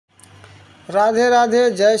Radhe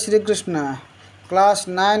Radhe, Jai Shri Krishna. Class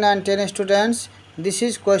 9 and 10 students, this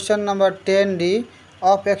is question number 10d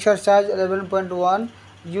of exercise 11.1,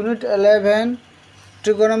 unit 11,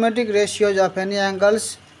 trigonometric ratios of any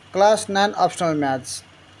angles, class 9 optional maths.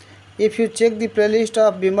 If you check the playlist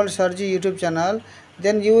of Bimal Sarji YouTube channel,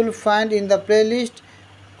 then you will find in the playlist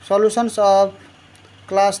solutions of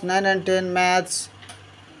class 9 and 10 maths,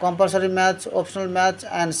 compulsory maths, optional maths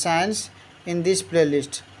and science in this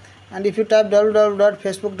playlist. And if you type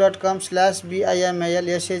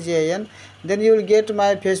www.facebook.com/bimalsajin, then you will get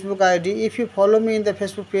my Facebook ID. If you follow me in the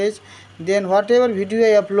Facebook page, then whatever video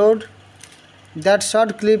I upload, that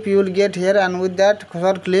short clip you will get here, and with that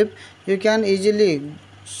short clip you can easily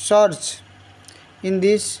search in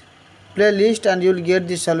this playlist and you will get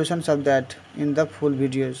the solutions of that in the full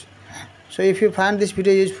videos. So if you find this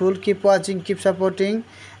video useful, keep watching, keep supporting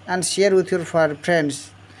and share with your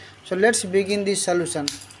friends. So let's begin this solution.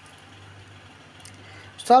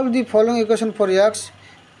 Solve the following equation for x.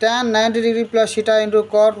 Tan 90 degree plus theta into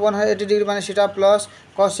cot 180 degree minus theta plus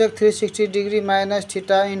cosec 360 degree minus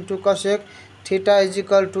theta into cosec theta is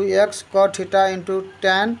equal to x cot theta into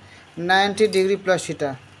tan 90 degree plus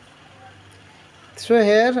theta. So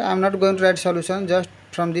here I am not going to write solution, just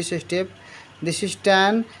from this step. This is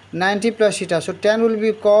tan 90 plus theta. So tan will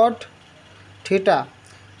be cot theta,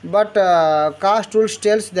 but cast rules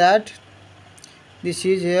tells that this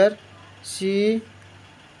is here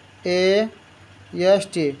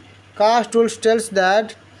CAST. Cast rules tells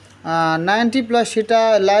that 90 plus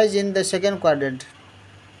theta lies in the second quadrant,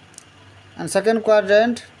 and second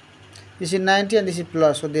quadrant, this is 90 and this is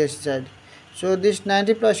plus, so this side. So this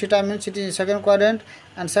 90 plus theta means it is in second quadrant,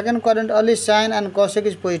 and second quadrant only sine and cosec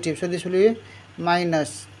is positive, so this will be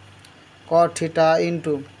minus cot theta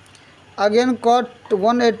into, again cot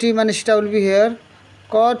 180 minus theta will be here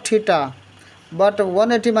cot theta, but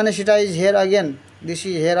 180 minus theta is here again. This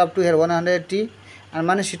is here up to here 180, and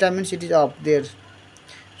minus theta means it is up there.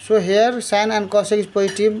 So here sine and cosec is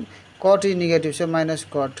positive, cot is negative, so minus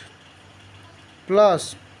cot,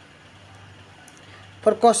 plus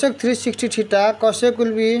for cosec 360 theta, cosec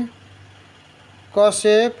will be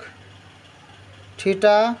cosec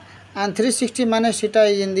theta, and 360 minus theta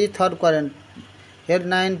is in the third quadrant. Here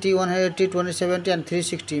 90, 180, 2070 and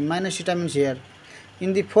 360, minus theta means here.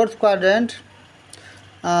 In the fourth quadrant,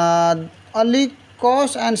 only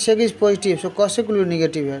cos and sec is positive, so cosec will be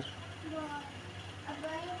negative here,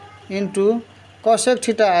 into cosec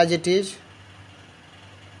theta as it is,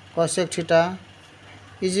 cosec theta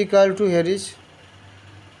is equal to, here is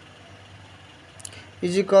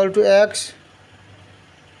equal to x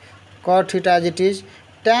cot theta as it is,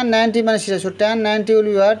 tan 90 minus theta, so tan 90 will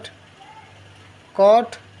be what,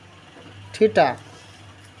 cot theta,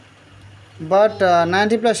 but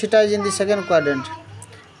 90 plus theta is in the second quadrant,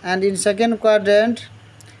 and in second quadrant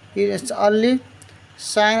it is only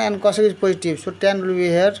sine and cosec is positive, so tan will be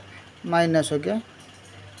here minus, okay,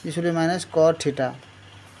 this will be minus cot theta.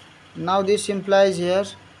 Now this implies here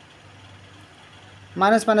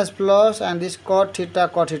minus minus plus, and this cot theta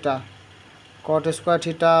cot square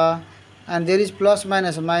theta, and there is plus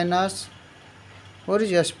minus minus, what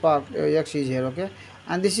is x part, x is here, okay,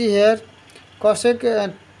 and this is here cosec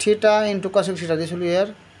theta into cosec theta, this will be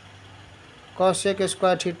here cosec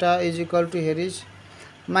square theta is equal to, here is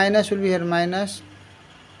minus will be here minus,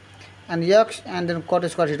 and x, and then cot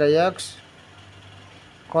square theta, x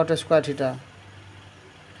cot square theta,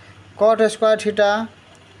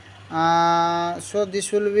 so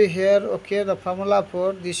this will be here, okay. The formula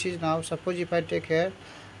for this is, now suppose if I take here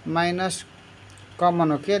minus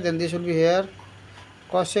common, okay, then this will be here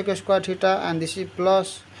cosec square theta, and this is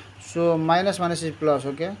plus, so minus minus is plus,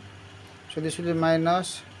 okay, so this will be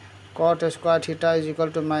minus cot square theta is equal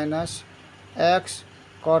to minus x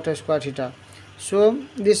cot square theta. So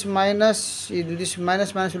this minus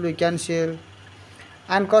minus will be cancelled,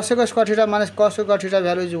 and cosec square theta minus cos square theta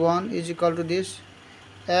value is 1 is equal to this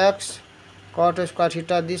x cot square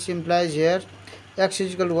theta. This implies here x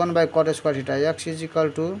is equal to 1 by cot square theta, x is equal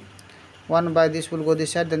to 1 by, this will go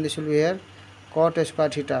this side, then this will be here cot square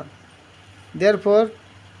theta. Therefore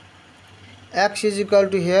x is equal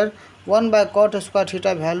to here 1 by cot square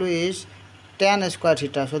theta value is tan square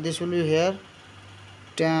theta, so this will be here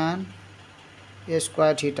tan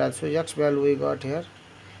square theta, so x value we got here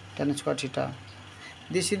tan square theta.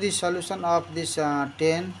 This is the solution of this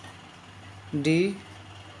 10d.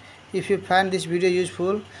 If you find this video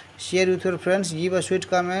useful, share with your friends, give a sweet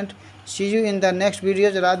comment. See you in the next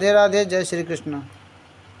videos. Radhe Radhe, Jai Shri Krishna.